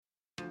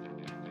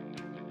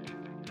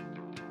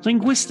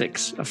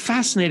Linguistics, a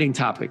fascinating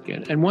topic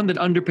and one that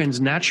underpins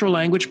natural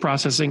language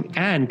processing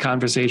and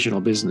conversational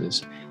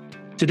business.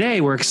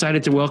 Today, we're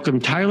excited to welcome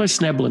Tyler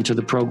Schnoebelen to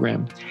the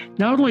program.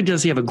 Not only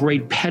does he have a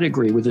great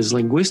pedigree with his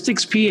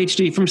linguistics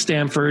Ph.D. from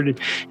Stanford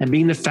and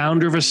being the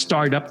founder of a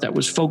startup that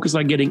was focused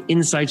on getting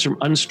insights from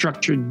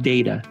unstructured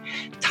data,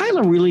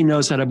 Tyler really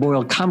knows how to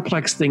boil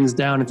complex things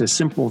down into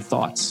simple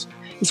thoughts.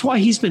 It's why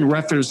he's been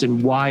referenced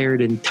in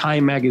Wired and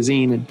Time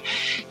magazine, and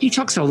he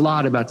talks a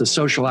lot about the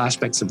social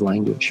aspects of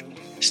language.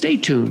 Stay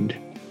tuned.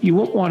 You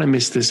won't want to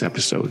miss this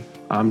episode.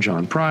 I'm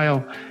Jon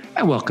Prial,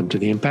 and welcome to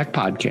the Impact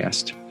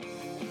Podcast.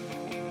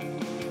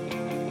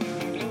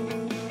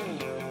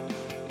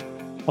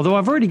 Although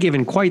I've already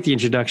given quite the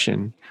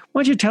introduction,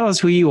 why don't you tell us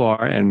who you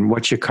are and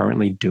what you're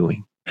currently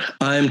doing?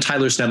 I'm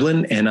Tyler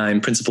Schnoebelen, and I'm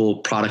Principal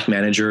Product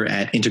Manager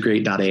at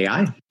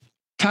Integrate.ai.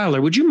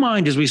 Tyler, would you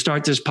mind, as we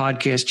start this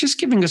podcast, just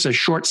giving us a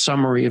short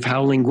summary of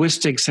how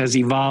linguistics has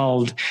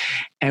evolved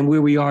and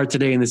where we are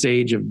today in this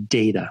age of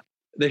data?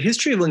 The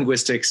history of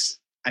linguistics,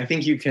 I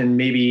think you can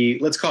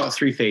let's call it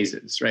three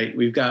phases, right?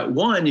 You've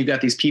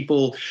got these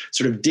people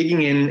sort of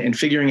digging in and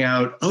figuring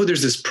out,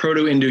 there's this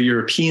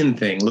Proto-Indo-European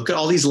thing. Look at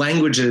all these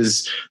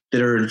languages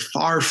that are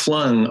far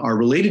flung are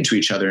related to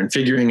each other and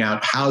figuring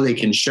out how they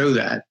can show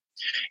that.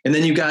 And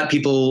then you got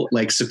people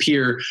like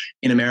Sapir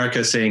in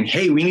America saying,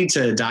 hey, we need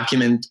to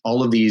document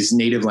all of these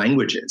native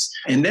languages.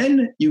 And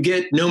then you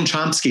get Noam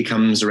Chomsky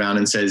comes around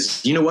and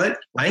says, you know what?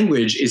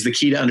 Language is the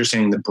key to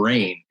understanding the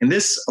brain. And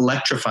this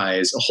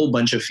electrifies a whole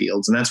bunch of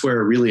fields. And that's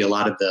where really a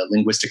lot of the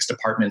linguistics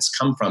departments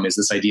come from, is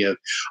this idea of,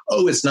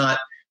 it's not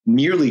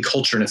merely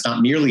culture and it's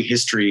not merely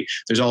history.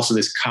 There's also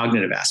this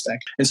cognitive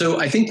aspect. And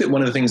so I think that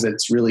one of the things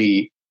that's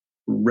really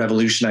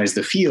revolutionized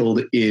the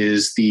field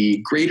is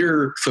the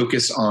greater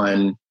focus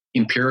on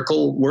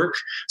empirical work.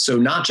 So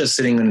not just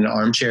sitting in an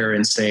armchair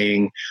and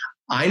saying,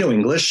 I know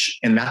English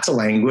and that's a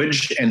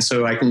language. And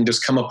so I can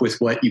just come up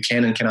with what you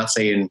can and cannot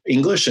say in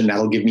English, and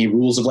that'll give me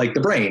rules of like the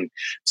brain.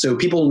 So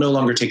people no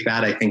longer take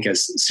that, I think,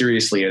 as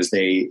seriously as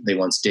they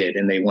once did.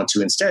 And they want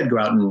to instead go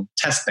out and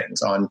test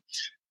things on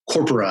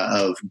corpora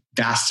of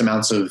vast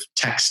amounts of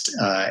text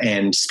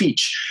and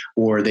speech,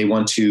 or they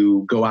want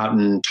to go out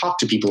and talk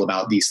to people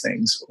about these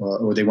things,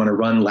 or they want to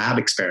run lab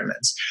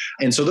experiments.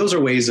 And so those are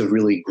ways of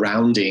really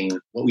grounding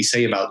what we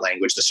say about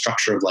language, the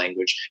structure of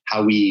language,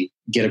 how we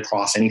get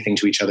across anything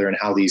to each other, and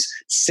how these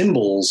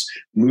symbols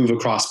move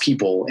across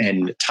people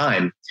and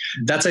time.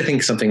 That's, I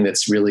think, something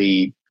that's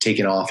really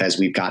taken off as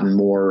we've gotten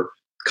more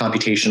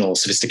computational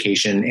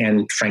sophistication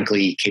and,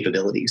 frankly,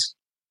 capabilities.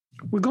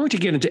 We're going to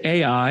get into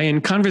AI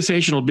and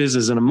conversational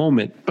business in a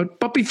moment.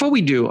 But before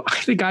we do, I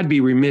think I'd be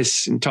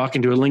remiss in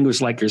talking to a linguist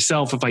like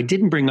yourself if I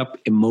didn't bring up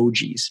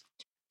emojis.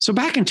 So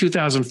back in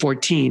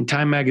 2014,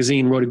 Time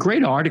magazine wrote a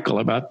great article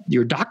about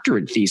your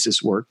doctorate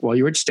thesis work while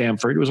you were at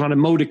Stanford. It was on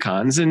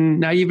emoticons, and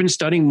now you've been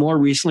studying more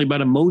recently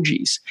about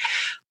emojis.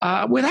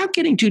 Without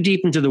getting too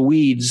deep into the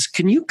weeds,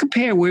 can you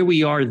compare where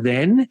we are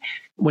then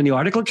when the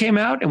article came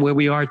out and where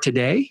we are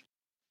today?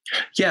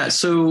 Yeah,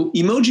 so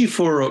emoji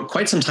for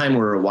quite some time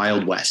were a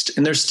wild west,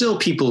 and there's still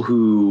people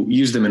who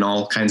use them in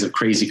all kinds of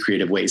crazy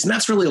creative ways. And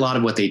that's really a lot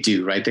of what they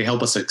do, right? They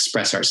help us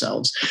express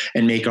ourselves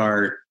and make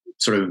our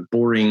sort of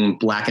boring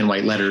black and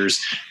white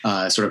letters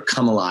sort of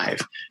come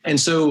alive. And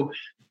so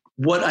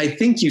what I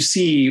think you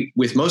see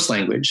with most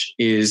language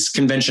is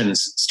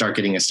conventions start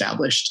getting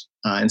established.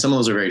 And some of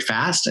those are very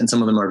fast, and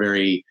some of them are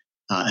very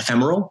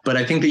ephemeral. But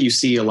I think that you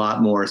see a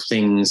lot more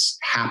things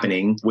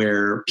happening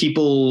where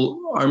people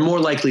are more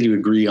likely to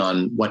agree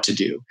on what to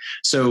do.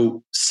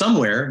 So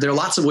somewhere, there are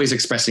lots of ways of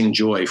expressing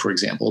joy, for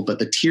example, but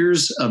the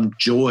tears of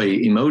joy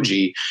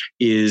emoji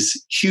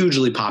is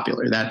hugely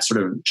popular. That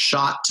sort of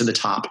shot to the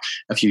top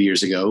a few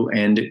years ago,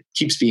 and it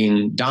keeps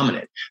being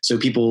dominant. So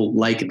people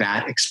like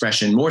that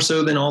expression more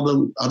so than all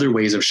the other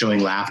ways of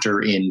showing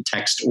laughter in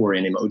text or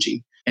in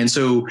emoji. And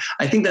so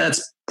I think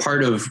that's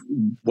part of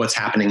what's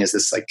happening, is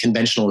this like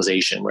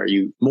conventionalization where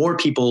more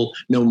people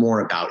know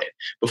more about it.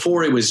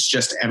 Before it was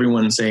just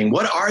everyone saying,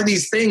 what are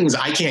these things?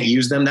 I can't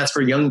use them. That's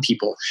for young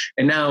people.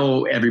 And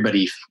now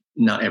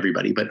not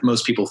everybody, but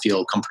most people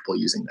feel comfortable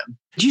using them.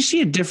 Do you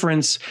see a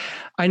difference?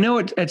 I know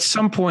at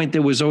some point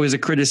there was always a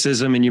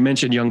criticism, and you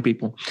mentioned young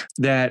people,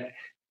 that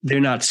they're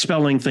not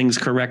spelling things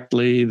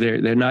correctly.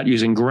 They're not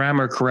using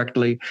grammar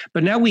correctly.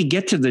 But now we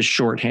get to this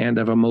shorthand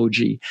of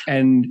emoji.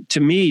 And to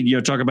me,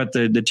 talk about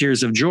the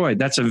tears of joy.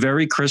 That's a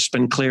very crisp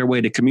and clear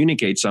way to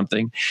communicate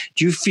something.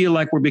 Do you feel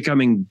like we're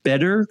becoming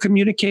better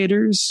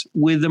communicators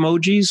with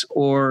emojis,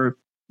 or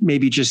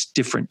maybe just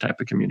different type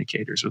of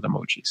communicators with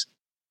emojis?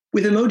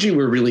 With emoji,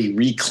 we're really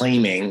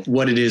reclaiming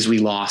what it is we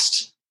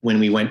lost when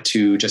we went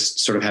to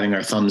just sort of having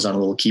our thumbs on a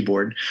little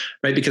keyboard,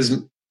 right?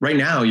 Because right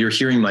now, you're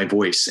hearing my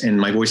voice, and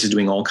my voice is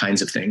doing all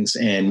kinds of things.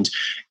 And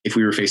if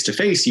we were face to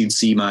face, you'd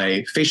see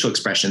my facial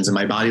expressions and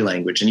my body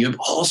language, and you have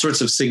all sorts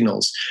of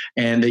signals,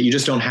 and that you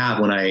just don't have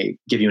when I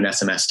give you an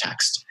SMS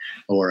text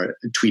or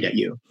tweet at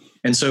you.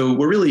 And so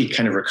we're really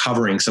kind of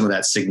recovering some of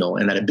that signal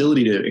and that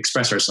ability to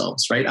express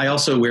ourselves, right? I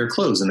also wear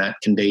clothes, and that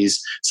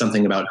conveys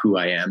something about who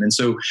I am. And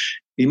so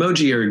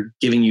Emoji are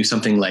giving you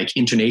something like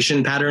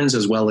intonation patterns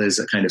as well as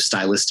a kind of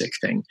stylistic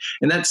thing.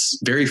 And that's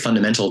very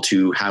fundamental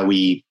to how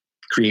we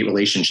create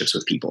relationships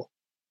with people.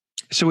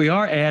 So we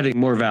are adding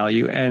more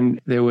value.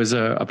 And there was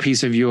a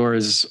piece of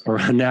yours, or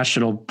a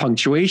National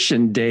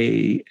Punctuation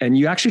Day, and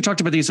you actually talked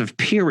about the use of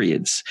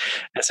periods.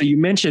 And so you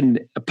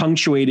mentioned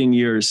punctuating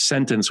your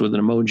sentence with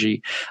an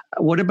emoji.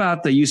 What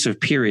about the use of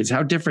periods?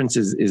 How different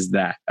is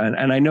that?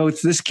 And I know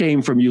this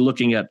came from you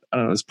looking at, I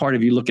don't know, as part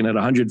of you looking at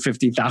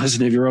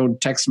 150,000 of your own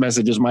text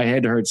messages. My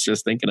head hurts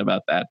just thinking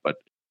about that. But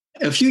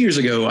a few years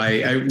ago,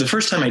 the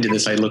first time I did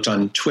this, I looked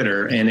on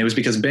Twitter, and it was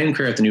because Ben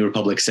Crair at the New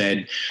Republic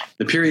said,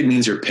 the period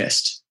means you're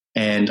pissed.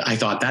 And I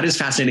thought that is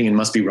fascinating and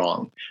must be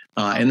wrong.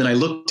 And then I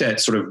looked at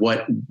sort of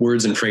what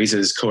words and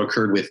phrases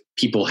co-occurred with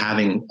people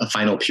having a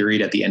final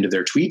period at the end of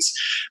their tweets.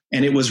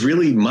 And it was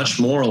really much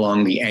more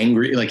along the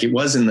angry, like it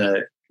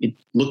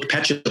looked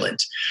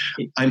petulant.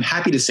 I'm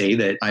happy to say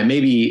that I may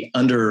be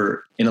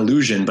under an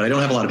illusion, but I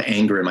don't have a lot of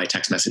anger in my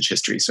text message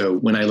history. So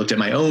when I looked at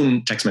my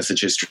own text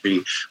message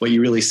history, what you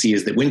really see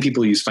is that when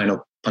people use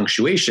final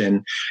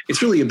punctuation,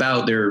 it's really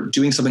about they're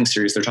doing something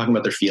serious. They're talking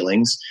about their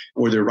feelings,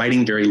 or they're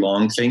writing very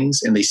long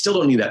things, and they still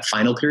don't need that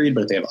final period,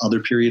 but if they have other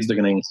periods, they're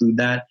going to include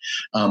that.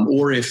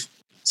 Or if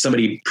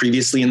somebody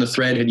previously in the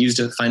thread had used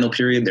a final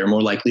period, they're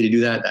more likely to do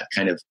that. That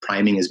kind of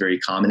priming is very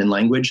common in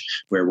language,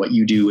 where what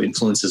you do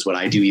influences what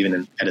I do,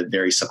 even at a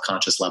very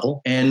subconscious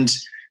level. And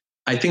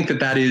I think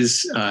that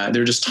is,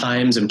 there are just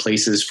times and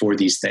places for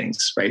these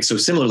things, right? So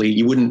similarly,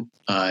 you wouldn't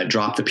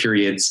drop the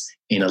periods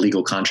in a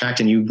legal contract,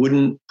 and you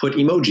wouldn't put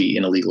emoji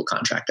in a legal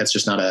contract. That's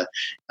just not a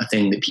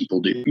thing that people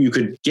do. You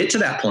could get to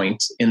that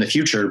point in the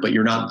future, but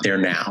you're not there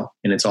now.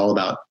 And it's all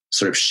about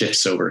sort of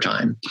shifts over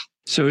time.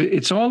 So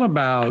it's all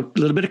about a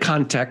little bit of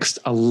context,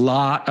 a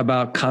lot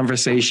about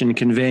conversation,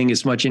 conveying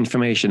as much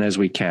information as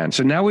we can.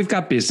 So now we've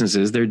got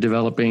businesses, they're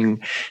developing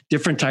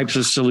different types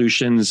of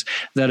solutions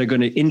that are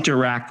going to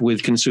interact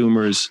with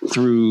consumers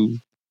through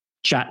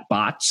chat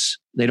bots.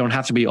 They don't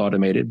have to be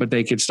automated, but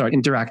they could start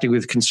interacting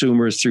with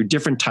consumers through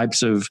different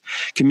types of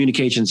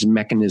communications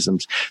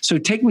mechanisms. So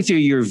take me through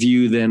your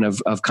view then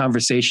of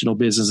conversational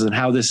business and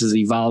how this is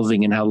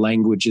evolving and how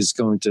language is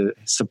going to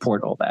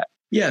support all that.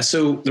 Yeah.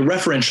 So the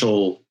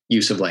referential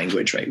use of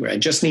language, right? Where I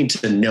just need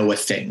to know a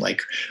thing,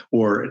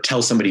 or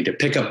tell somebody to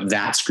pick up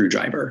that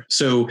screwdriver.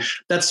 So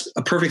that's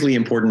a perfectly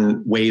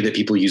important way that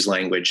people use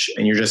language,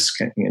 and you're just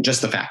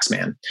the facts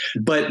man.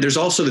 But there's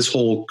also this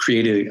whole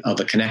creating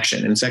of a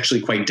connection, and it's actually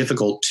quite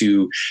difficult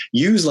to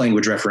use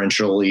language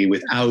referentially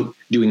without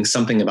doing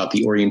something about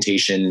the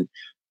orientation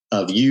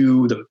of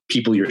you, the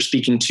people you're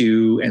speaking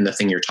to, and the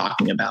thing you're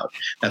talking about.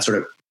 That sort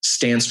of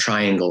stance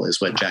triangle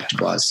is what Jack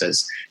Dubois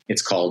says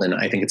it's called, and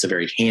I think it's a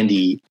very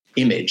handy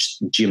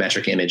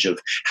geometric image of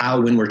how,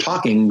 when we're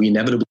talking, we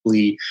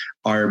inevitably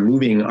are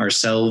moving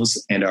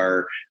ourselves and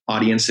our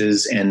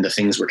audiences and the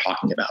things we're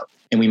talking about.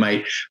 And we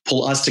might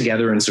pull us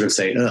together and sort of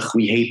say, ugh,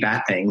 we hate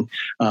that thing.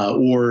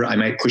 Or I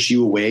might push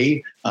you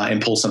away and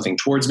pull something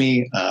towards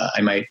me. I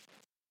might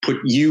put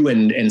you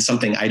and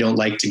something I don't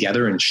like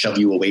together and shove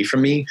you away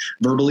from me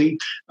verbally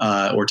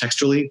or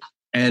textually.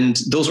 And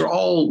those are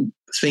all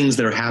things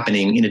that are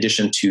happening in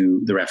addition to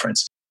the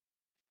reference.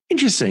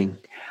 Interesting.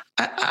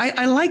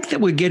 I like that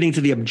we're getting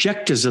to the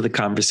objectives of the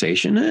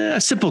conversation,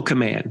 a simple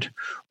command,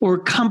 or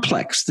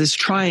complex, this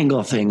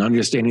triangle thing,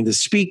 understanding the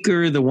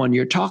speaker, the one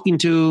you're talking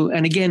to,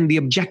 and again, the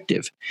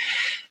objective.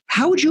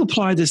 How would you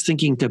apply this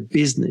thinking to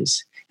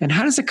business? And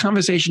how does the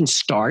conversation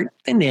start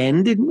and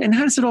end? And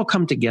how does it all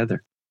come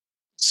together?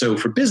 So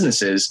for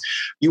businesses,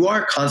 you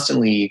are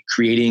constantly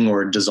creating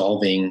or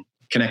dissolving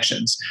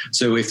connections.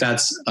 So if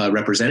that's a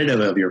representative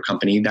of your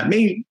company, that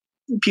may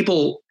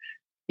people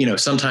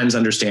sometimes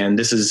understand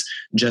this is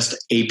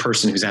just a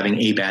person who's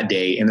having a bad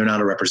day, and they're not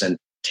a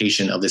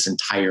representation of this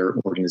entire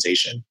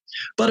organization.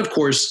 But of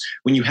course,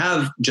 when you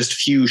have just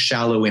few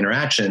shallow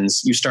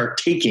interactions, you start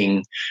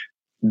taking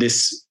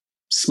this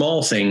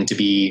small thing to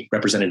be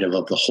representative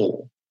of the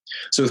whole.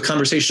 So with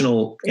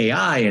conversational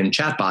AI and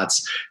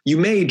chatbots, you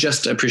may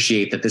just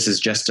appreciate that this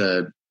is just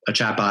a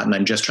chatbot and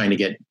I'm just trying to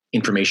get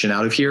information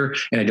out of here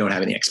and I don't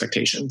have any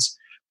expectations.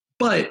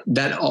 But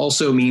that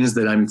also means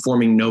that I'm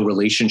forming no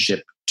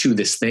relationship to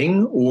this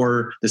thing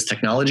or this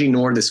technology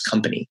nor this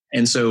company.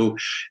 And so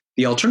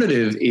the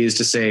alternative is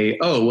to say,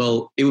 oh,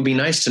 well, it would be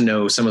nice to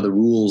know some of the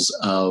rules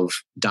of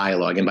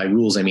dialogue. And by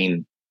rules, I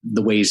mean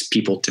the ways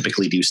people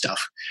typically do stuff.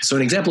 So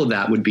an example of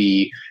that would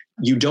be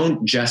you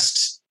don't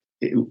just,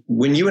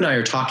 when you and I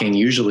are talking,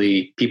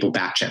 usually people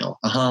back channel,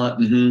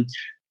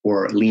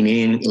 or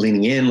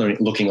leaning in,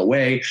 looking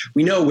away.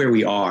 We know where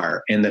we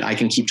are and that I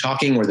can keep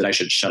talking or that I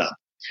should shut up.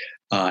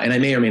 And I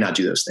may or may not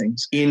do those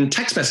things. In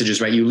text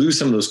messages, right, you lose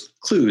some of those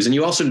clues. And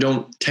you also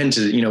don't tend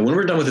to, when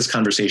we're done with this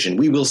conversation,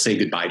 we will say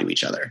goodbye to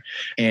each other.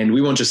 And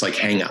we won't just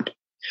hang up.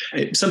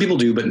 Some people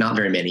do, but not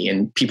very many.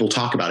 And people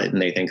talk about it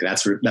and they think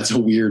that's a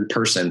weird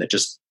person that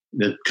just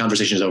the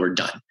conversation is over,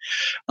 done.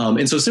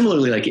 And so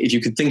similarly, if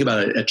you could think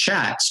about a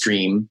chat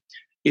stream,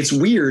 it's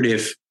weird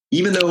if,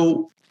 even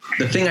though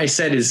the thing I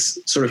said is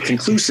sort of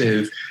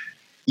conclusive,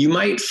 you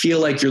might feel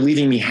like you're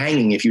leaving me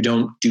hanging if you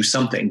don't do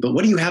something, but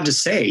what do you have to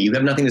say? You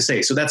have nothing to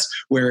say. So that's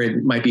where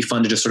it might be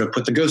fun to just sort of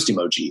put the ghost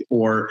emoji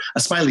or a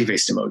smiley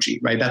faced emoji,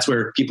 right? That's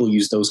where people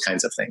use those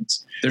kinds of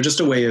things. They're just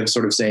a way of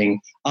sort of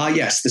saying,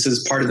 yes, this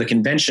is part of the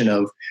convention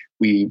of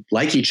we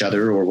like each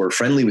other or we're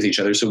friendly with each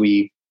other. So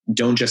we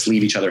don't just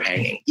leave each other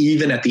hanging,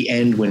 even at the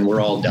end when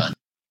we're all done.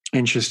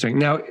 Interesting.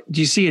 Now,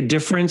 do you see a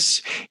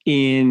difference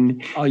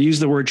in, I'll use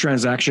the word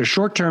transaction,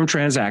 short-term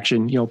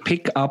transaction,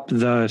 pick up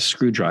the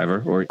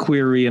screwdriver or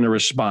query and a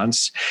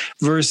response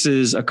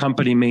versus a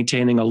company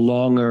maintaining a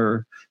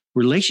longer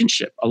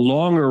relationship, a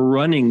longer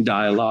running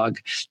dialogue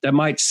that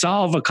might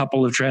solve a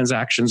couple of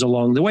transactions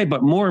along the way.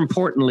 But more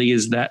importantly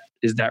is that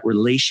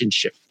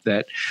relationship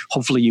that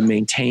hopefully you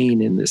maintain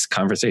in this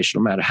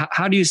conversational matter.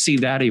 How do you see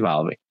that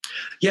evolving?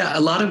 Yeah, a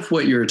lot of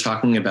what you're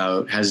talking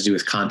about has to do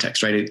with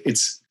context, right?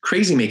 It's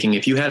crazy making.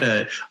 If you had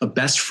a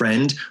best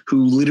friend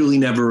who literally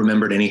never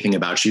remembered anything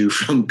about you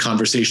from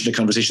conversation to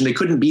conversation, they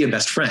couldn't be a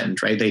best friend,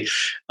 right?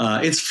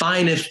 It's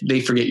fine if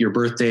they forget your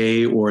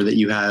birthday or that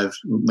you have,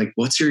 like,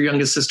 what's your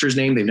youngest sister's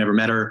name? They've never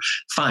met her.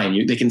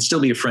 Fine, they can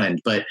still be a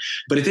friend. But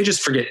if they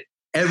just forget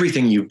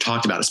everything you've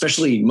talked about,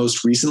 especially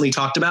most recently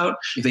talked about,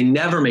 if they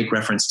never make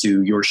reference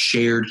to your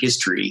shared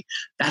history,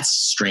 that's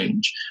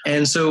strange.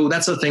 And so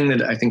that's a thing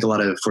that I think a lot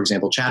of, for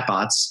example,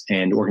 chatbots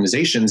and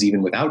organizations,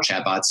 even without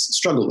chatbots,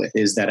 struggle with,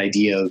 is that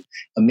idea of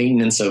a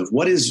maintenance of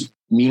what is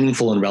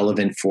meaningful and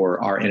relevant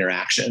for our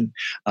interaction.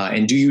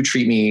 And do you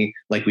treat me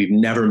like we've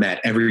never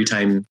met every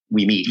time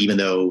we meet, even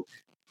though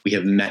we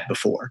have met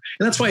before?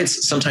 And that's why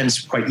it's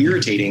sometimes quite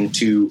irritating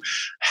to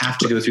have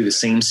to go through the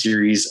same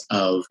series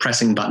of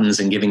pressing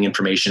buttons and giving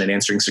information and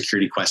answering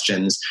security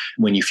questions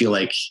when you feel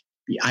like,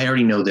 I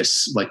already know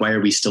this, like, why are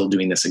we still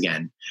doing this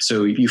again?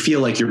 So if you feel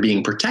like you're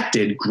being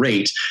protected,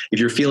 great. If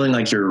you're feeling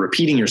like you're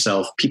repeating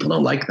yourself, people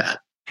don't like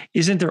that.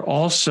 Isn't there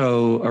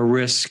also a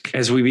risk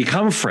as we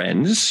become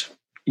friends?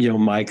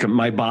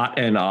 My bot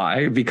and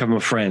I become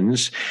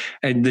friends,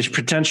 and this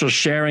potential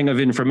sharing of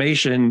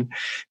information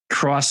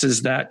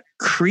crosses that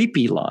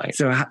creepy line.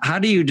 So how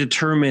do you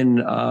determine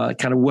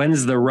kind of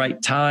when's the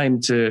right time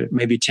to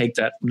maybe take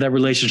that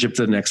relationship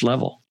to the next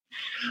level?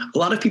 A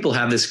lot of people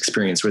have this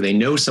experience where they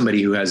know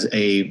somebody who has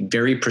a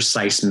very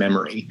precise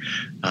memory,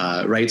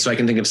 right? So I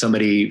can think of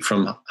somebody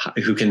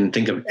who can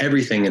think of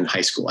everything in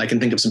high school. I can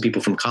think of some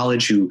people from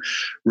college who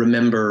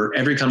remember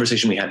every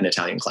conversation we had in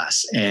Italian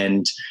class.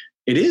 And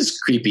it is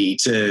creepy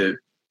to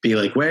be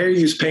like, why are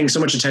you paying so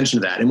much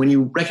attention to that? And when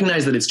you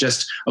recognize that it's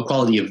just a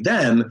quality of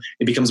them,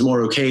 it becomes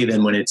more okay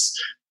than when it's,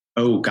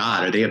 oh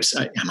God, are they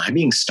upset? Am I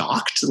being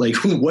stalked? Like,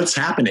 what's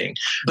happening?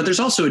 But there's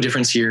also a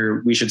difference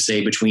here, we should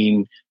say,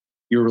 between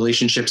your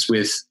relationships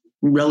with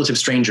relative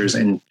strangers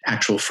and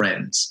actual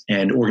friends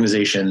and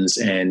organizations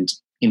and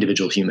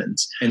individual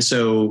humans. And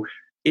so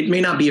it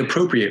may not be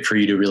appropriate for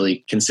you to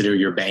really consider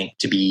your bank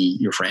to be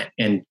your friend,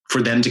 and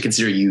for them to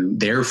consider you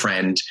their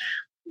friend.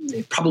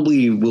 It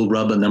probably will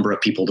rub a number of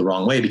people the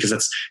wrong way, because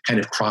that's kind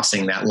of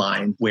crossing that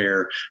line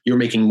where you're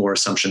making more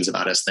assumptions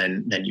about us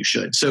than you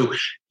should. So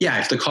yeah,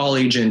 if the call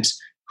agent,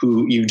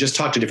 who you just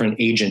talk to a different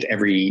agent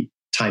every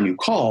time you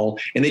call,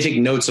 and they take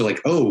notes of like,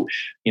 oh,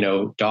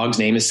 dog's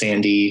name is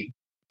Sandy,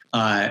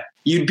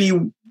 you'd be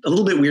a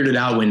little bit weirded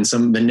out when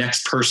the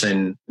next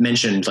person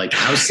mentioned like,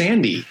 how's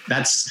Sandy?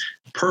 That's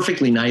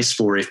perfectly nice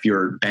for if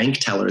your bank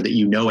teller that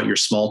at your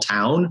small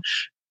town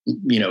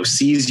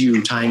sees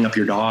you tying up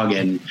your dog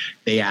and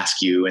they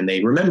ask you and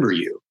they remember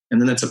you.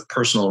 And then that's a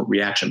personal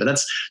reaction, but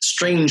that's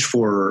strange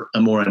for a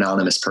more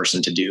anonymous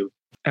person to do.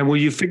 And will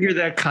you figure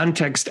that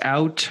context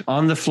out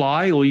on the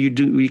fly, or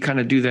you kind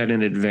of do that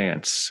in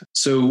advance?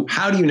 So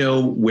how do you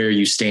know where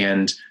you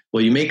stand?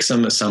 Well, you make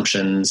some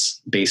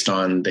assumptions based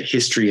on the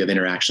history of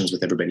interactions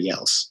with everybody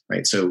else,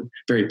 right? So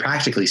very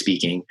practically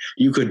speaking,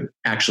 you could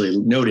actually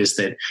notice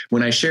that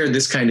when I share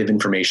this kind of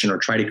information or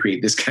try to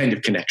create this kind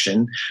of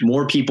connection,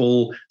 more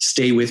people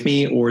stay with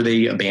me or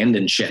they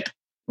abandon ship,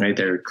 right?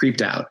 They're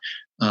creeped out.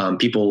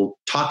 People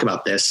talk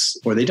about this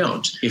or they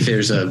don't. If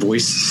there's a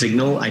voice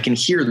signal, I can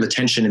hear the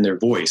tension in their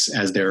voice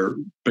as they're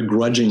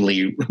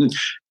begrudgingly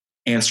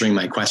answering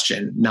my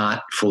question,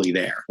 not fully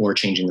there, or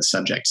changing the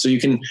subject. So you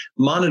can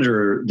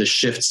monitor the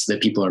shifts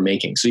that people are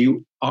making. So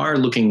you are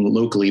looking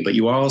locally, but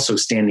you are also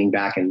standing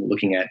back and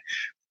looking at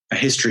a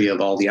history of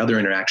all the other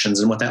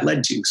interactions and what that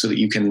led to, so that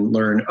you can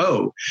learn,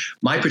 oh,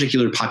 my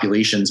particular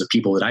populations of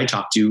people that I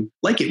talk to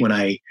like it when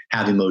I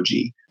have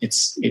emoji.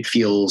 It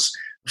feels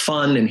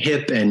fun and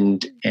hip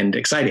and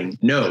exciting.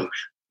 No,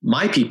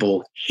 my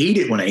people hate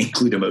it when I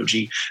include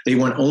emoji. They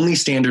want only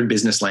standard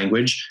business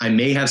language. I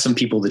may have some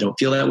people that don't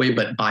feel that way,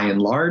 but by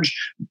and large,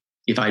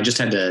 if I just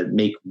had to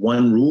make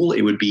one rule,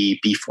 it would be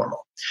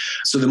formal.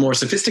 So the more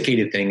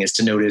sophisticated thing is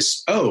to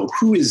notice, oh,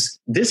 who is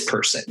this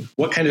person?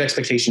 What kind of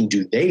expectation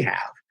do they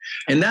have?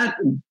 And that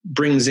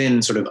brings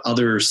in sort of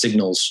other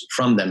signals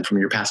from them from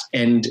your past,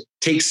 and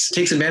takes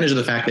advantage of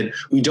the fact that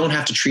we don't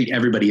have to treat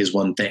everybody as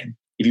one thing.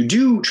 If you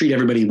do treat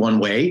everybody one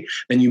way,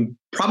 then you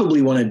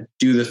probably want to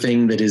do the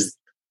thing that is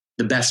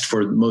the best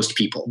for most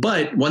people.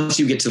 But once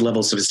you get to the level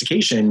of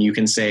sophistication, you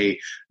can say,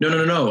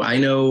 no, I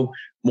know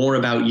more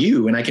about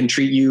you and I can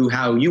treat you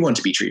how you want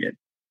to be treated.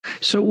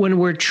 So when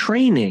we're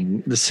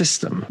training the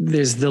system,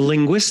 there's the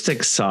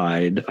linguistic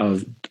side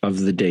of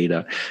the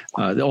data,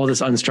 all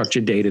this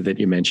unstructured data that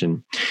you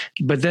mentioned.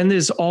 But then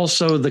there's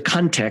also the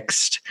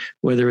context,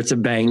 whether it's a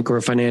bank or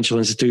a financial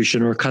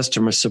institution or a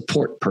customer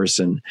support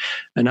person.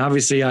 And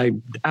obviously, I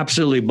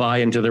absolutely buy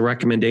into the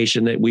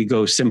recommendation that we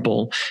go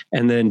simple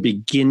and then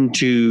begin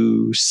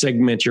to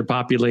segment your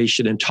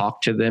population and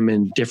talk to them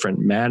in different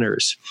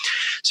manners.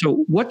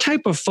 So what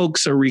type of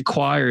folks are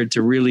required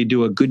to really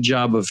do a good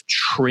job of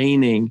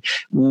training?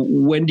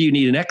 When do you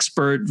need an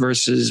expert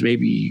versus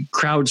maybe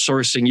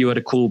crowdsourcing? You had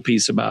a cool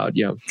piece about,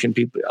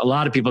 a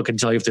lot of people can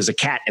tell you if there's a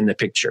cat in the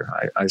picture.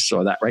 I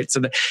saw that, right?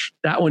 So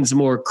that one's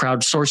more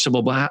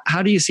crowdsourceable. But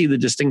how do you see the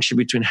distinction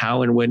between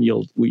how and when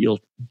you'll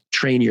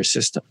train your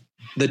system?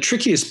 The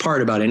trickiest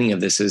part about any of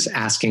this is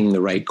asking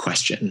the right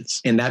questions.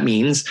 And that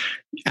means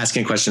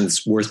asking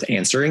questions worth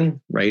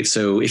answering, right?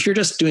 So if you're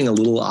just doing a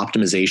little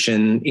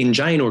optimization in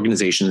giant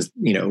organizations,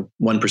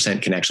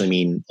 1% can actually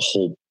mean a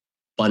whole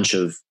bunch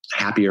of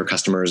happier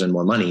customers and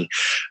more money.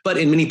 But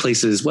in many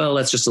places, well,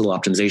 that's just a little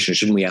optimization.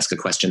 Shouldn't we ask a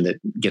question that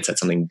gets at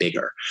something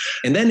bigger?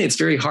 And then it's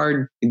very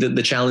hard.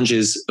 The challenge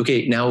is,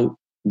 okay, now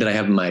that I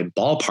have my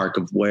ballpark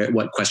of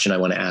what question I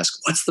want to ask,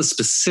 what's the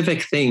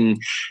specific thing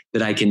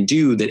that I can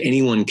do that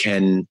anyone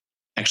can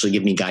actually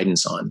give me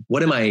guidance on?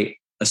 What am I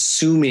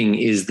assuming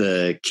is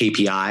the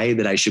KPI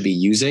that I should be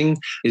using?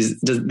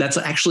 That's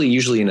actually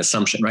usually an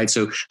assumption, right?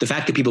 So the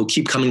fact that people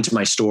keep coming to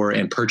my store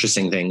and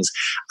purchasing things,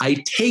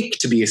 I take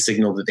to be a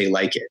signal that they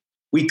like it.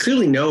 We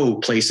clearly know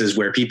places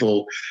where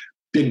people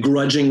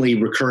begrudgingly,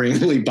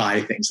 recurringly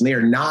buy things and they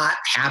are not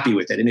happy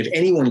with it. And if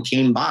anyone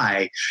came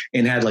by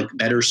and had like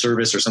better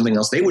service or something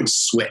else, they would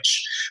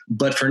switch.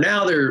 But for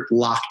now, they're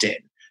locked in.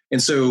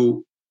 And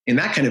so in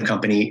that kind of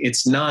company, it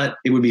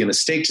would be a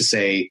mistake to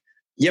say,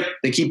 yep,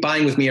 they keep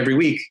buying with me every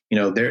week.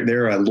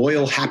 They're a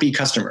loyal, happy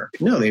customer.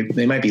 No,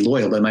 they might be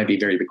loyal, but might be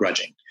very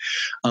begrudging.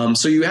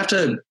 So you have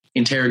to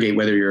interrogate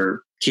whether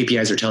your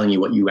KPIs are telling you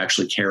what you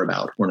actually care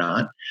about or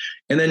not.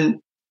 And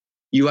then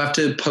you have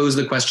to pose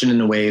the question in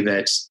a way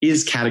that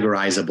is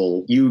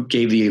categorizable. You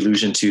gave the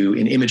allusion to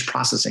in image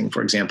processing,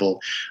 for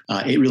example.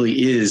 It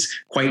really is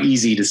quite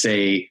easy to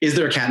say, is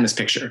there a cat in this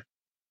picture?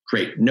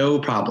 Great, no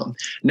problem.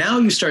 Now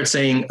you start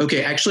saying,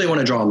 okay, actually I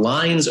want to draw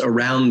lines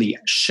around the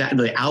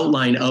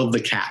outline of the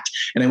cat.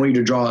 And I want you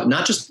to draw,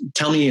 not just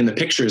tell me in the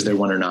picture is there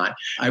one or not.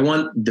 I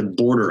want the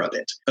border of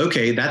it.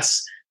 Okay,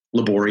 that's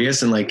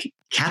laborious. And like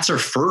cats are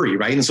furry,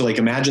 right? And so like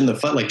imagine the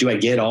fun, like do I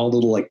get all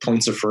little like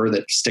points of fur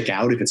that stick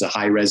out if it's a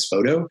high res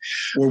photo?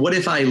 Or what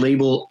if I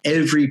label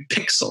every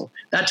pixel?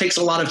 That takes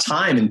a lot of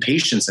time and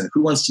patience, and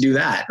who wants to do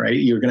that, right?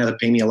 You're going to have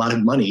to pay me a lot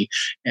of money.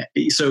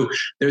 So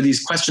there are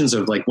these questions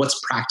of like what's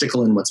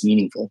practical and what's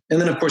meaningful. And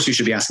then of course you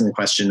should be asking the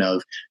question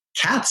of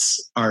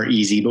cats are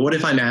easy, but what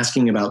if I'm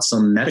asking about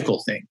some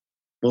medical thing?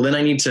 Well, then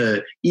I need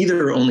to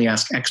either only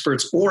ask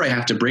experts or I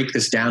have to break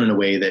this down in a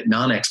way that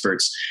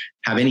non-experts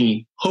have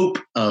any hope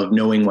of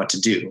knowing what to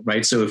do,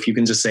 right? So if you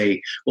can just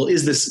say, well,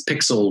 is this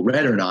pixel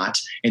red or not?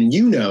 And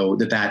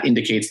that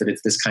indicates that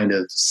it's this kind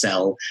of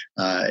cell,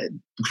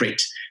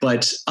 great.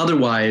 But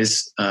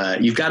otherwise,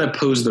 you've got to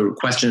pose the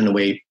question in a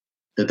way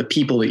that the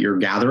people that you're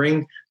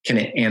gathering can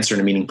answer in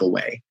a meaningful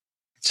way.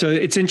 So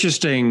it's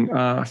interesting,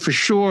 for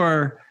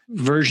sure.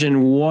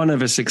 Version 1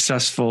 of a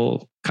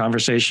successful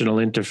conversational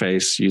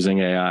interface using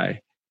AI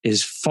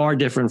is far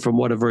different from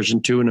what a version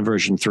 2 and a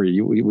version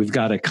 3. We've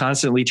got to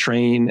constantly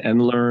train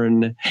and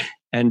learn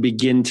and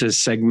begin to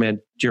segment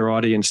your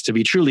audience to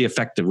be truly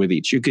effective with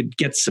each. You could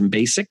get some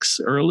basics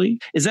early.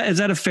 Is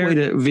that a fair way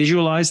to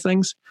visualize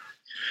things?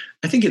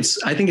 I think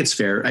it's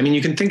fair. I mean,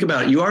 you can think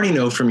about, you already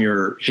know from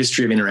your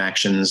history of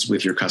interactions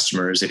with your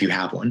customers, if you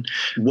have one,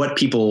 what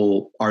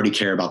people already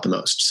care about the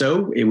most.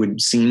 So it would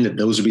seem that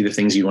those would be the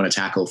things you want to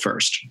tackle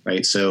first,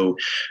 right? So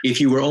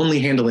if you were only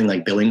handling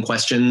like billing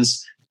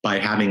questions by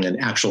having an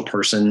actual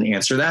person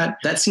answer that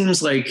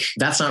seems like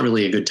that's not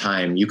really a good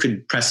time. You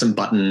could press some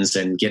buttons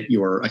and get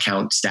your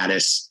account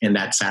status, and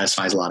that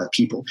satisfies a lot of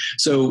people.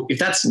 So if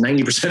that's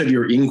 90% of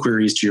your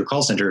inquiries to your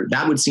call center,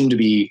 that would seem to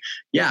be,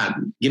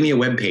 give me a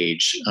web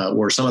page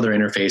or some other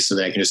interface so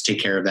that I can just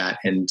take care of that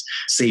and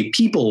save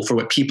people for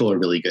what people are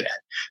really good at.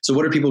 So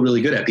what are people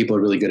really good at? People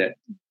are really good at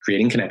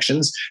creating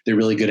connections. They're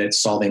really good at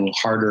solving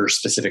harder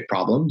specific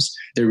problems.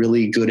 They're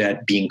really good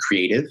at being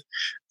creative.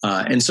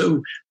 And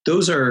so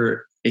those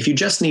are, if you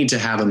just need to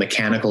have a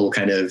mechanical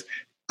kind of,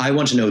 I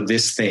want to know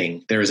this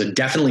thing, there is a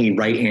definitely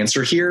right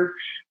answer here.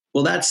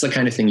 Well, that's the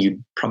kind of thing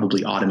you'd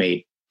probably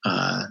automate,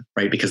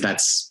 right? Because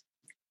that's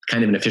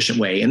kind of an efficient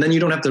way. And then you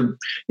don't have to,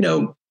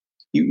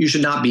 you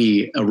should not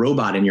be a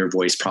robot in your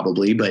voice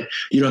probably, but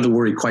you don't have to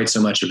worry quite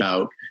so much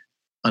about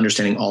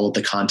understanding all of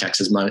the context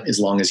as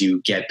long as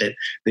you get that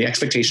the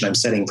expectation I'm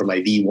setting for my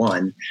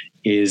V1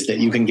 is that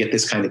you can get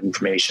this kind of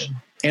information.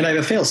 And I have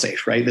a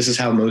fail-safe, right? This is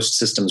how most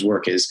systems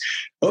work is,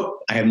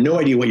 I have no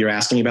idea what you're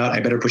asking about. I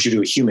better push you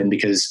to a human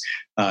because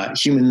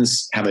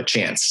humans have a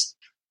chance.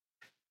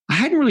 I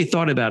hadn't really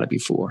thought about it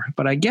before,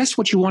 but I guess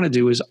what you want to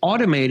do is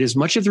automate as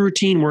much of the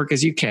routine work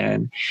as you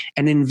can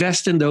and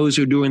invest in those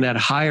who are doing that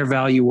higher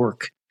value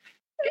work.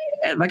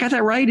 Have I got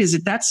that right? Is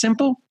it that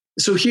simple?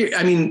 So here,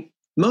 I mean,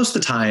 most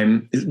of the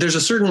time, there's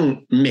a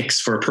certain mix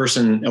for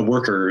a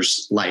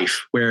worker's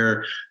life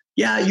where,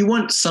 yeah, you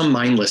want some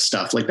mindless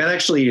stuff. Like that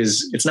actually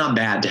it's not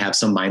bad to have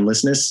some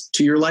mindlessness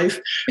to your life.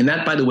 And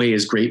that, by the way,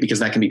 is great because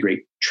that can be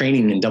great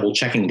training and double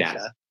checking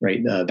data,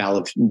 right?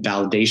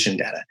 Validation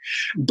data.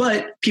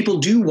 But people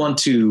do want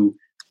to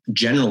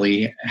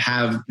generally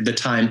have the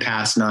time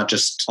pass not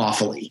just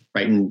awfully,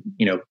 right? And,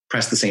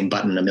 press the same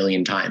button a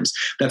million times.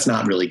 That's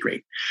not really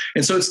great.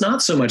 And so it's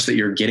not so much that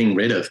you're getting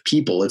rid of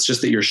people. It's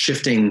just that you're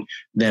shifting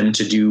them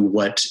to do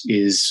what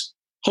is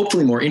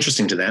hopefully more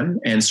interesting to them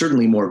and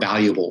certainly more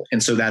valuable.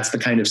 And so that's the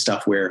kind of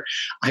stuff where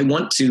I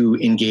want to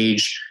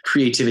engage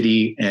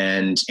creativity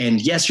and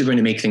yes, you're going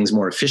to make things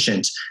more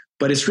efficient,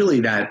 but it's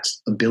really that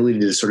ability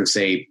to sort of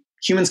say,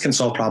 humans can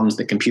solve problems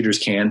that computers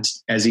can't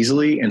as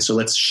easily. And so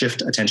let's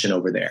shift attention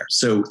over there.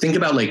 So think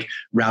about like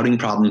routing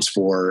problems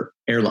for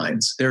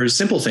airlines. There are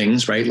simple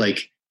things, right?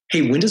 Like,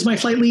 hey, when does my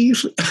flight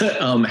leave?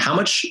 How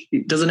much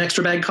does an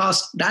extra bag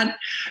cost? That,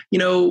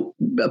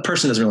 a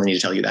person doesn't really need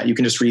to tell you that. You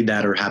can just read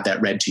that or have that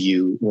read to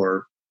you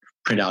or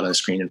print out on a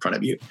screen in front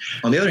of you.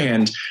 On the other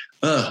hand,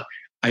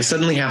 I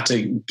suddenly have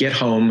to get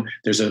home.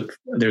 There's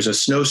a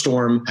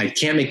snowstorm. I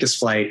can't make this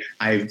flight.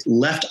 I've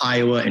left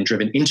Iowa and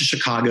driven into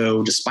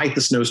Chicago despite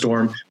the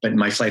snowstorm, but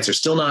my flights are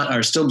still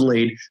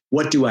delayed.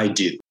 What do I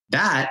do?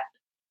 That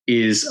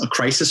is a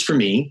crisis for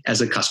me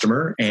as a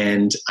customer,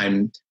 and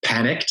I'm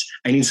panicked.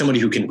 I need somebody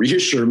who can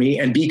reassure me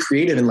and be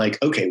creative and like,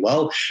 okay,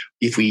 well,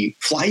 if we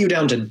fly you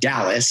down to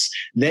Dallas,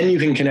 then you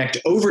can connect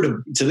over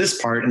to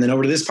this part and then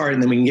over to this part,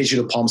 and then we can get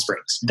you to Palm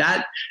Springs.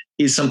 That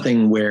is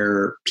something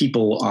where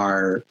people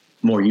are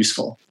more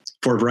useful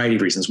for a variety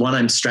of reasons. One,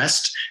 I'm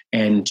stressed.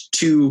 And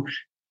two,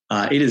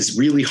 it is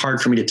really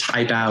hard for me to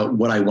type out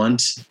what I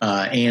want.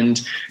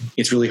 And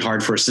it's really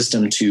hard for a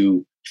system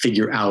to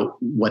figure out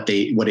what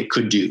it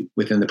could do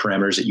within the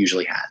parameters it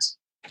usually has.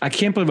 I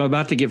can't believe I'm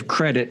about to give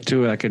credit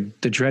to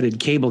the dreaded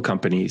cable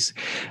companies.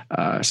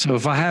 So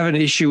if I have an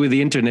issue with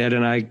the internet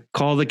and I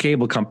call the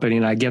cable company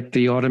and I get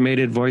the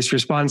automated voice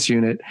response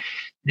unit,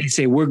 they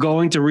say, we're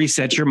going to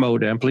reset your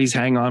modem. Please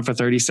hang on for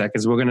 30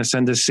 seconds. We're going to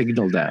send a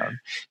signal down.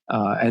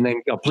 And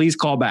then please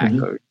call back.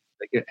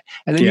 Mm-hmm.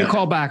 And then you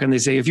call back and they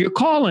say, if you're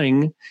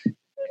calling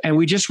and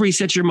we just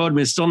reset your modem,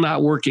 it's still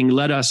not working,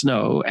 let us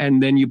know.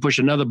 And then you push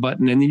another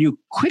button and then you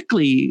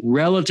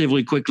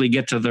relatively quickly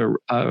get to the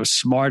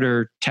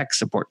smarter tech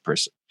support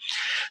person.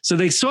 So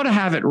they sort of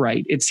have it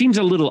right. It seems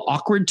a little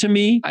awkward to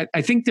me.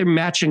 I think they're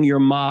matching your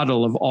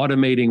model of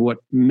automating what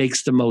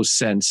makes the most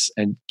sense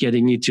and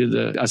getting you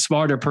to a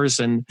smarter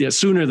person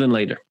sooner than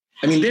later.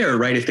 I mean,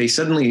 right. If they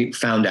suddenly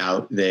found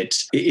out that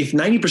if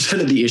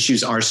 90% of the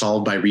issues are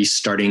solved by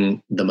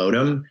restarting the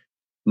modem,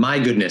 my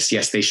goodness,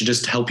 yes, they should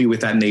just help you with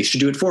that and they should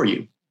do it for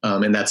you.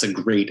 And that's a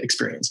great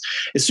experience.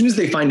 As soon as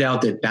they find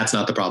out that that's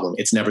not the problem,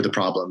 it's never the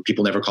problem.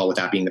 People never call with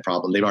that being the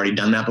problem. They've already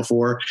done that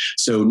before.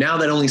 So now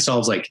that only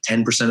solves like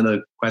 10% of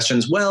the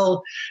questions.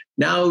 Well,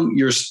 now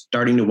you're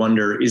starting to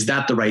wonder, is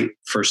that the right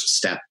first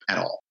step at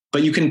all?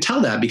 But you can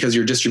tell that because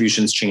your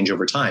distributions change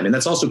over time. And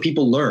that's also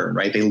people learn,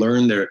 right? They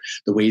learn the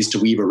ways to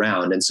weave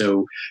around. And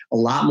so a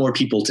lot more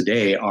people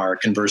today are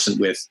conversant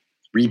with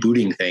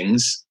rebooting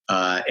things.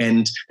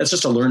 And that's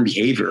just a learned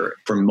behavior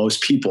for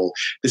most people.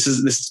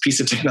 This piece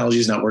of technology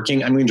is not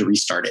working. I'm going to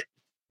restart it.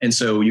 And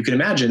so you can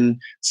imagine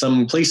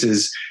some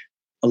places,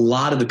 a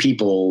lot of the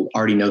people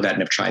already know that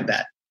and have tried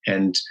that.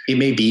 And it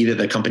may be that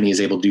the company is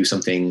able to do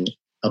something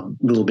a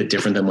little bit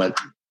different than what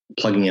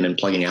plugging in and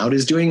plugging out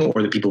is doing,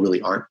 or that people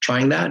really aren't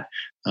trying that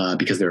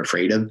because they're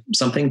afraid of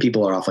something.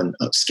 People are often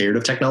scared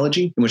of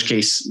technology, in which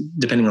case,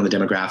 depending on the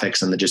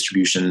demographics and the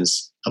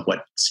distributions of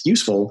what's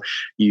useful,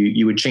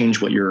 you would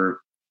change what your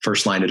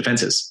first line of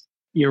defense is.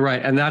 You're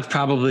right. And that's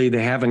probably,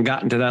 they haven't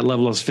gotten to that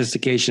level of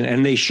sophistication,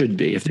 and they should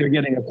be. If they're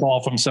getting a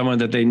call from someone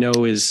that they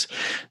know is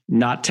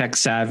not tech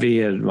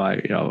savvy and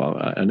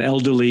an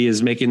elderly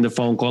is making the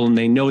phone call and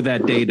they know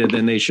that data,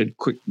 then they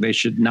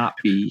should not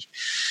be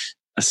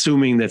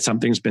assuming that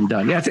something's been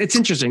done. Yeah, it's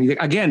interesting.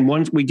 Again,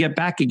 once we get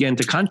back again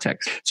to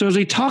context. So as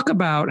we talk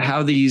about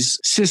how these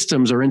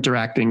systems are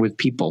interacting with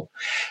people,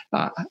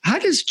 how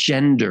does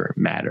gender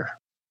matter?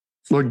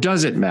 Or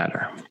does it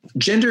matter?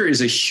 Gender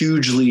is a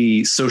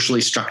hugely socially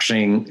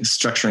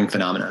structuring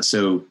phenomena.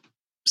 So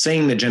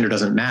saying that gender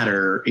doesn't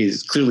matter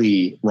is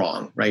clearly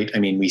wrong, right? I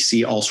mean, we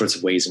see all sorts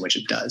of ways in which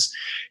it does.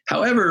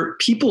 However,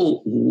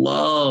 people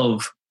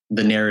love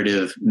the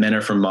narrative, men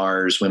are from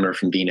Mars, women are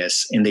from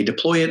Venus, and they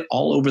deploy it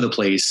all over the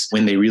place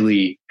when they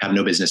really have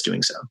no business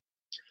doing so.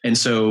 And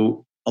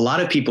so a lot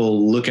of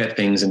people look at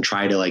things and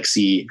try to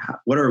see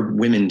what are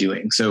women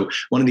doing. So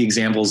one of the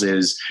examples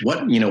is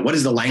what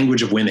is the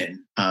language of women?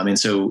 And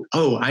so,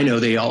 I know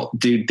they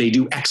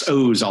do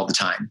XOs all the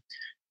time.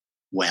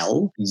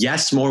 Well,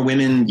 yes, more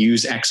women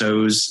use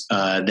XOs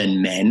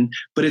than men,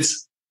 but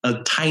it's a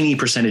tiny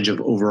percentage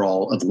of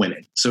overall of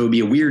women. So it would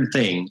be a weird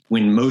thing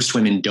when most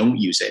women don't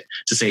use it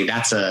to say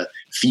that's a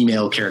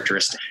female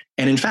characteristic.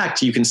 And in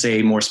fact, you can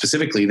say more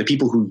specifically, the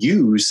people who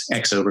use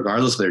XO,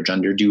 regardless of their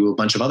gender, do a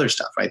bunch of other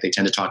stuff, right? They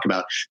tend to talk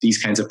about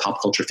these kinds of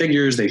pop culture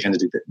figures. They tend to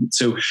do that.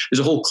 So there's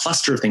a whole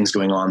cluster of things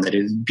going on that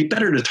it'd be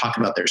better to talk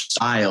about their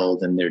style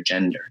than their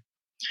gender.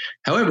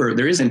 However,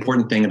 there is an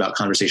important thing about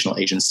conversational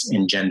agents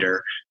in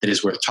gender that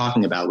is worth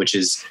talking about, which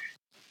is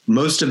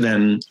most of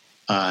them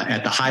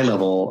at the high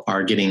level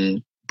are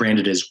getting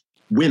branded as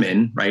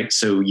women, right?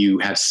 So you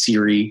have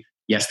Siri.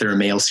 Yes, there are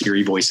male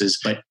Siri voices,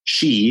 but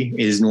she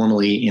is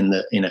normally in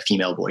a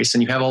female voice.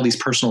 And you have all these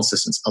personal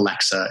assistants,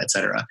 Alexa, et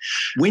cetera.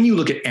 When you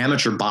look at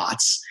amateur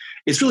bots,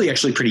 it's really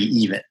actually pretty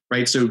even,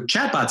 right? So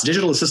chatbots,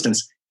 digital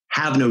assistants,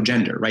 have no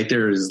gender, right?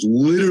 There is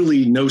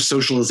literally no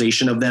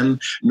socialization of them,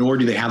 nor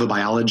do they have a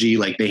biology.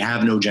 Like, they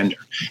have no gender.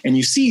 And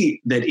you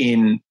see that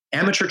in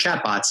amateur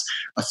chatbots,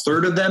 a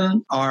third of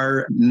them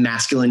are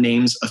masculine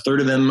names, a third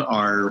of them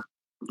are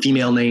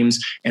female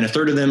names, and a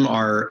third of them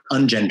are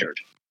ungendered.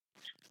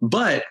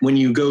 But when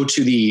you go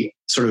to the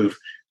sort of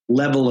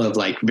level of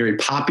like very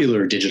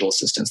popular digital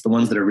assistants, the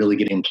ones that are really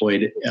getting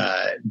employed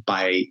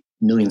by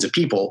millions of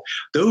people,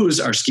 those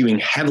are skewing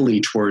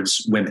heavily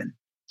towards women.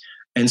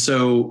 And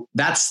so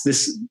that's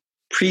this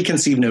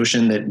preconceived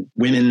notion that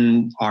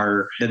women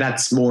are,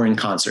 that's more in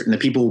concert and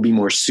that people will be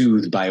more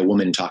soothed by a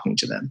woman talking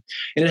to them.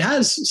 And it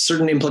has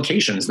certain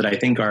implications that I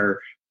think are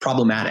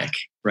problematic,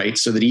 right?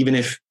 So that even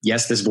if,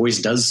 yes, this voice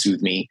does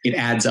soothe me, it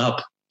adds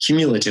up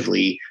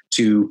cumulatively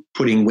to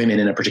putting women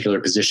in a particular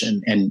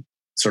position and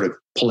sort of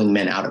pulling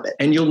men out of it.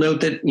 And you'll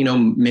note that, you know,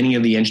 many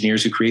of the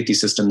engineers who create these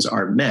systems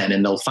are men,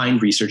 and they'll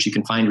find research. You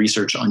can find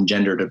research on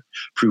gender to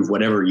prove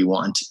whatever you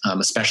want,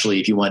 especially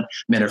if you want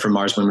men are from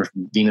Mars, women are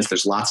from Venus.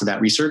 There's lots of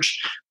that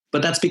research.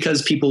 But that's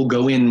because people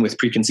go in with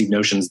preconceived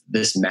notions,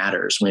 this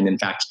matters, when in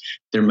fact,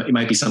 it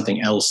might be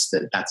something else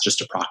that's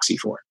just a proxy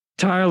for.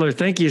 Tyler,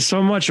 thank you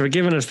so much for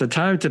giving us the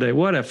time today.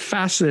 What a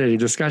fascinating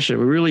discussion.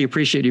 We really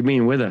appreciate you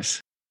being with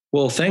us.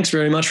 Well, thanks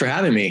very much for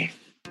having me.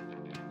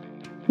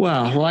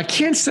 Well, I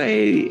can't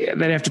say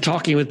that after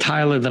talking with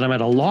Tyler that I'm at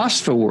a loss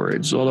for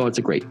words, although it's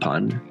a great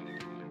pun.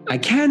 I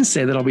can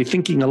say that I'll be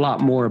thinking a lot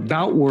more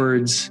about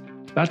words,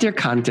 about their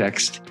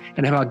context,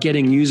 and about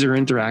getting user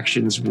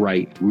interactions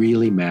right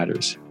really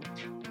matters.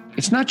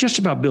 It's not just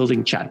about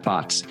building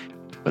chatbots,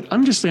 but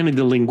understanding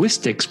the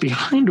linguistics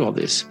behind all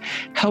this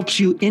helps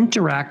you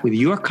interact with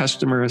your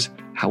customers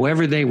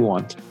however they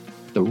want,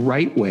 the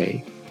right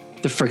way,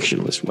 the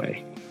frictionless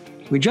way.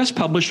 We just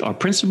published our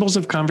Principles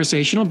of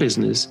Conversational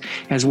Business,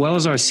 as well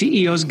as our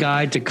CEO's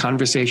Guide to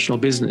Conversational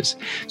Business.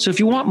 So if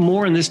you want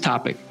more on this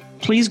topic,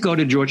 please go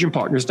to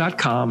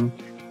georgianpartners.com,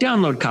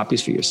 download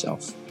copies for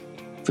yourself.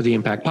 For the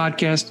Impact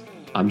Podcast,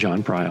 I'm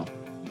Jon Prial.